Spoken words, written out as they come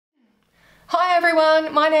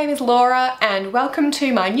everyone, my name is Laura and welcome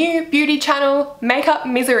to my new beauty channel, Makeup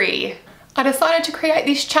Misery. I decided to create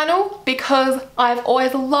this channel because I've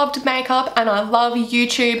always loved makeup and I love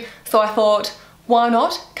YouTube, so I thought, why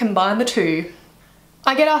not combine the two?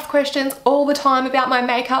 I get asked questions all the time about my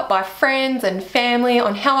makeup by friends and family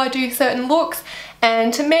on how I do certain looks,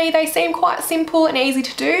 and to me they seem quite simple and easy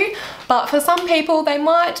to do, but for some people they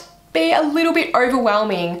might be a little bit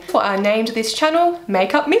overwhelming. That's why I named this channel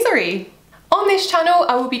Makeup Misery. On this channel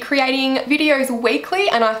I will be creating videos weekly,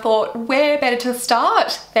 and I thought where better to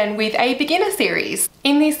start than with a beginner series.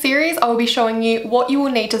 In this series I will be showing you what you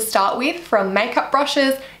will need to start with, from makeup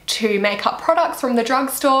brushes to makeup products from the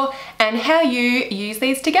drugstore, and how you use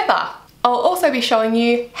these together. I'll also be showing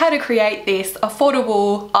you how to create this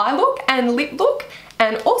affordable eye look and lip look,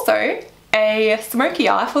 and also a smoky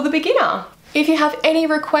eye for the beginner. If you have any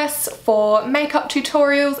requests for makeup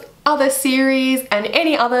tutorials, other series and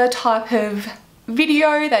any other type of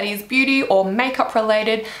video that is beauty or makeup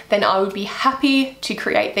related, then I would be happy to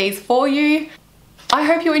create these for you. I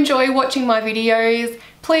hope you enjoy watching my videos.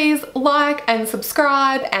 Please like and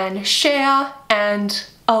subscribe and share, and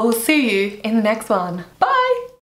I will see you in the next one. Bye!